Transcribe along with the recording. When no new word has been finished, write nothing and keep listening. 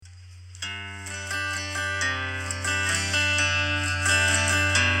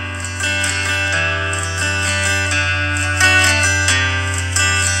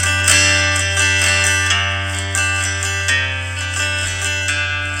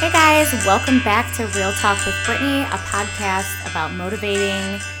Hey guys, welcome back to Real Talk with Brittany, a podcast about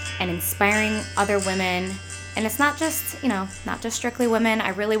motivating and inspiring other women. And it's not just, not just strictly women. I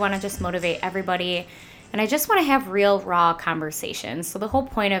really want to just motivate everybody. And I just want to have real, raw conversations. So the whole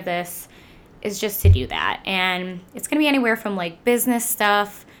point of this is just to do that. And it's going to be anywhere from like business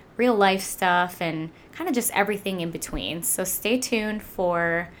stuff, real life stuff, and kind of just everything in between. So stay tuned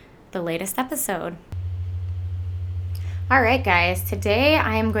for the latest episode. All right, guys, today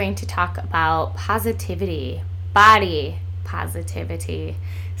I am going to talk about positivity, body positivity.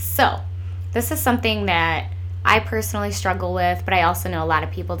 So, this is something that I personally struggle with, but I also know a lot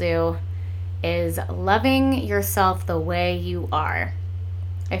of people do, is loving yourself the way you are.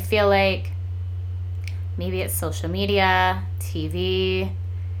 I feel like maybe it's social media, TV,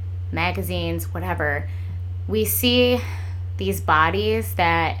 magazines, whatever. We see these bodies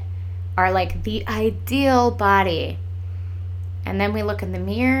that are like the ideal body. And then we look in the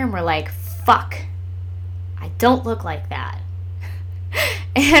mirror and we're like, fuck, I don't look like that.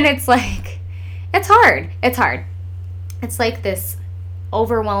 And it's like, it's hard. It's like this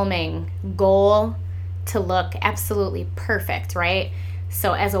overwhelming goal to look absolutely perfect, right?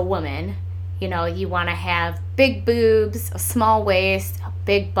 So as a woman, you want to have big boobs, a small waist, a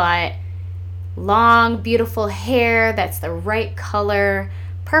big butt, long, beautiful hair that's the right color,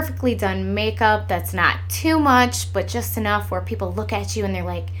 perfectly done makeup that's not too much, but just enough where people look at you and they're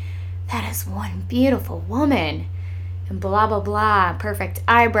like, that is one beautiful woman, and blah, blah, blah, perfect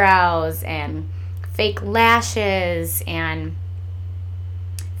eyebrows and fake lashes and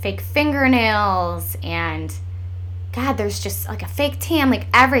fake fingernails and God, there's just like a fake tan, like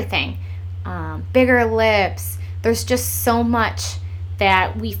everything, bigger lips. There's just so much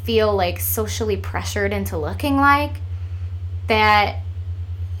that we feel like socially pressured into looking like that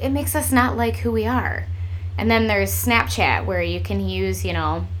it makes us not like who we are. And then there's Snapchat where you can use,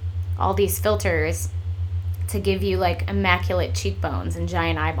 all these filters to give you like immaculate cheekbones and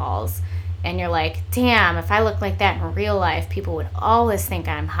giant eyeballs. And you're like, damn, if I look like that in real life, people would always think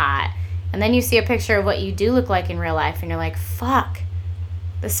I'm hot. And then you see a picture of what you do look like in real life and you're like, fuck,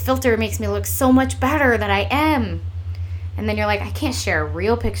 this filter makes me look so much better than I am. And then you're like, I can't share a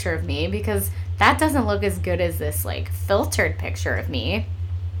real picture of me because that doesn't look as good as this like filtered picture of me.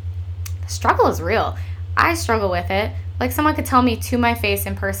 Struggle is real. I struggle with it. Like someone could tell me to my face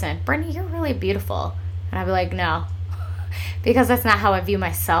in person, Brittany, you're really beautiful. And I'd be like, no, because that's not how I view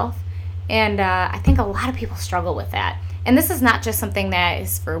myself. And I think a lot of people struggle with that. And this is not just something that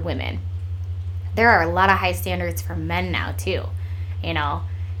is for women. There are a lot of high standards for men now too.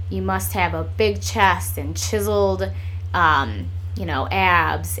 You must have a big chest and chiseled,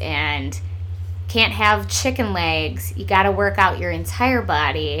 abs, and can't have chicken legs. You got to work out your entire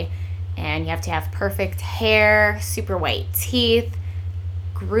body. And you have to have perfect hair, super white teeth,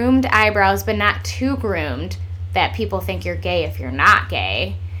 groomed eyebrows, but not too groomed that people think you're gay if you're not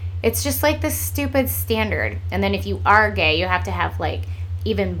gay. It's just like this stupid standard. And then if you are gay, you have to have like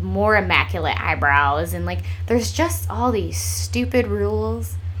even more immaculate eyebrows. And like there's just all these stupid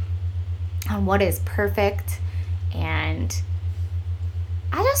rules on what is perfect. And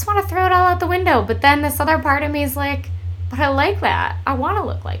I just want to throw it all out the window. But then this other part of me is like, but I like that. I want to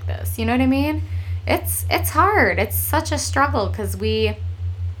look like this. You know what I mean? It's hard. It's such a struggle because we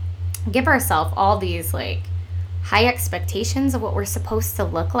give ourselves all these like high expectations of what we're supposed to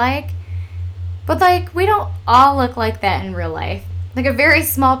look like. But like we don't all look like that in real life. Like a very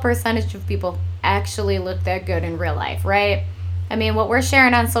small percentage of people actually look that good in real life, right? I mean, what we're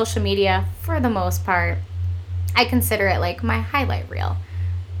sharing on social media, for the most part, I consider it like my highlight reel.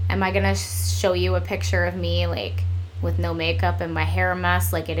 Am I going to show you a picture of me like with no makeup and my hair a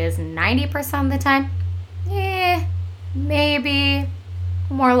mess like it is 90% of the time? Maybe.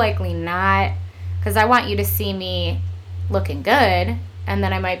 More likely not. Because I want you to see me looking good. And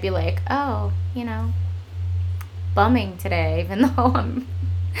then I might be like, oh, bumming today, even though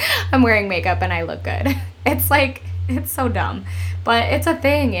I'm wearing makeup and I look good. It's like, it's so dumb. But it's a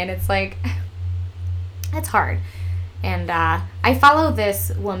thing, and it's like, it's hard. And I follow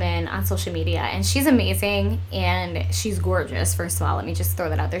this woman on social media, and she's amazing, and she's gorgeous, first of all. Let me just throw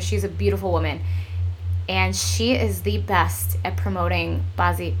that out there. She's a beautiful woman, and she is the best at promoting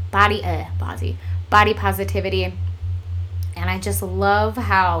body positivity. And I just love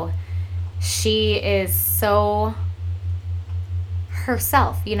how she is so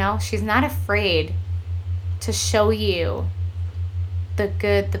herself, She's not afraid to show you the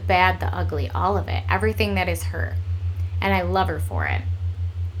good, the bad, the ugly, all of it, everything that is her. And I love her for it.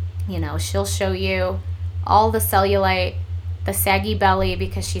 She'll show you all the cellulite, the saggy belly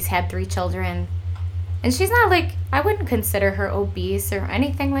because she's had 3 children, And she's not like, I wouldn't consider her obese or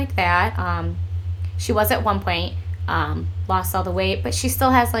anything like that. She was at one point, lost all the weight, but she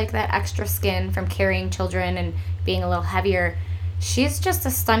still has like that extra skin from carrying children and being a little heavier. She's just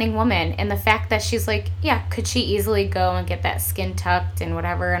a stunning woman. And the fact that she's like, yeah, could she easily go and get that skin tucked and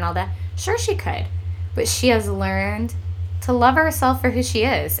whatever and all that? Sure, she could. But she has learned to love herself for who she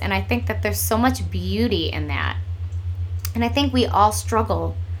is. And I think that there's so much beauty in that. And I think we all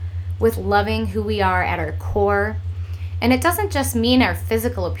struggle with loving who we are at our core. And it doesn't just mean our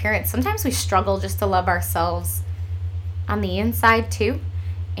physical appearance. Sometimes we struggle just to love ourselves on the inside too.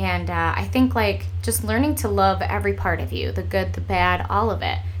 And I think like just learning to love every part of you, the good, the bad, all of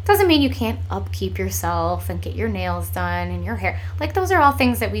it. Doesn't mean you can't upkeep yourself and get your nails done and your hair. Like those are all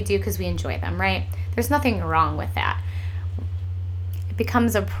things that we do because we enjoy them, right? There's nothing wrong with that. It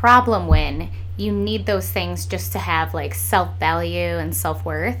becomes a problem when you need those things just to have like self-value and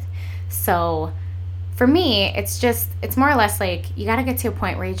self-worth. So for me, it's more or less like you got to get to a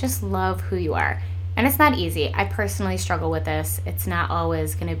point where you just love who you are. And it's not easy. I personally struggle with this. It's not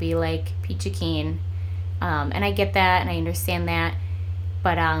always going to be like peachy keen. And I get that and I understand that.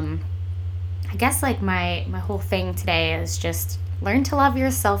 But I guess like my whole thing today is just learn to love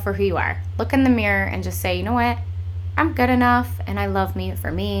yourself for who you are. Look in the mirror and just say, you know what? I'm good enough and I love me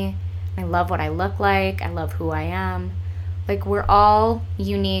for me. I love what I look like. I love who I am. Like we're all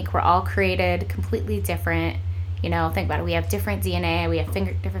unique. We're all created completely different. You know, think about it. We have different DNA. We have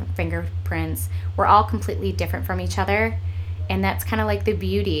different fingerprints. We're all completely different from each other. And that's kind of like the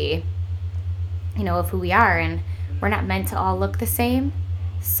beauty, you know, of who we are. And we're not meant to all look the same.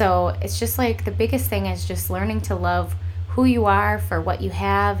 So it's just like the biggest thing is just learning to love who you are for what you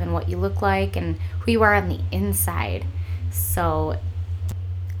have and what you look like and who you are on the inside. So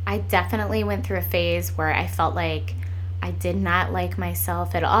I definitely went through a phase where I felt like I did not like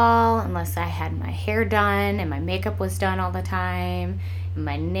myself at all unless I had my hair done and my makeup was done all the time and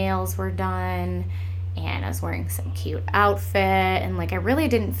my nails were done and I was wearing some cute outfit and like I really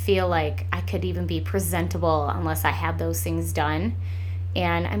didn't feel like I could even be presentable unless I had those things done.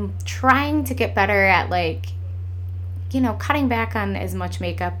 And I'm trying to get better at like, you know, cutting back on as much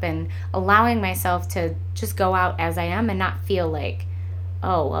makeup and allowing myself to just go out as I am and not feel like,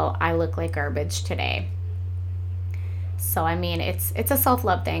 oh, well, I look like garbage today. So, I mean, it's a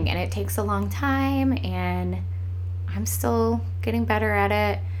self-love thing and it takes a long time and I'm still getting better at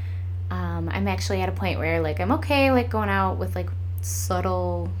it. I'm actually at a point where like I'm okay like going out with like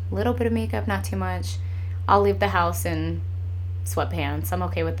subtle little bit of makeup, not too much. I'll leave the house in sweatpants. I'm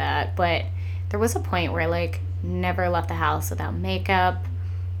okay with that. But there was a point where I like never left the house without makeup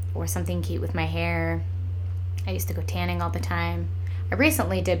or something cute with my hair. I used to go tanning all the time. I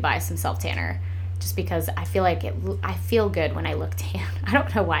recently did buy some self-tanner just because I feel like I feel good when I look tan. I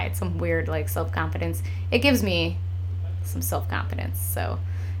don't know why. It's some weird like self-confidence. It gives me some self-confidence. So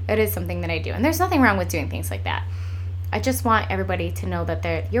it is something that I do. And there's nothing wrong with doing things like that. I just want everybody to know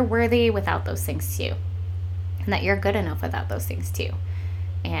that you're worthy without those things too. And that you're good enough without those things too.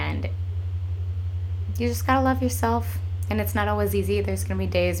 And you just gotta love yourself. And it's not always easy. There's gonna be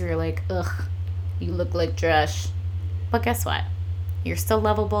days where you're like, ugh, you look like trash. But guess what? You're still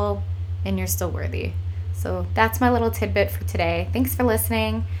lovable and you're still worthy. So that's my little tidbit for today. Thanks for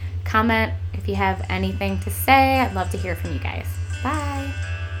listening. Comment if you have anything to say. I'd love to hear from you guys.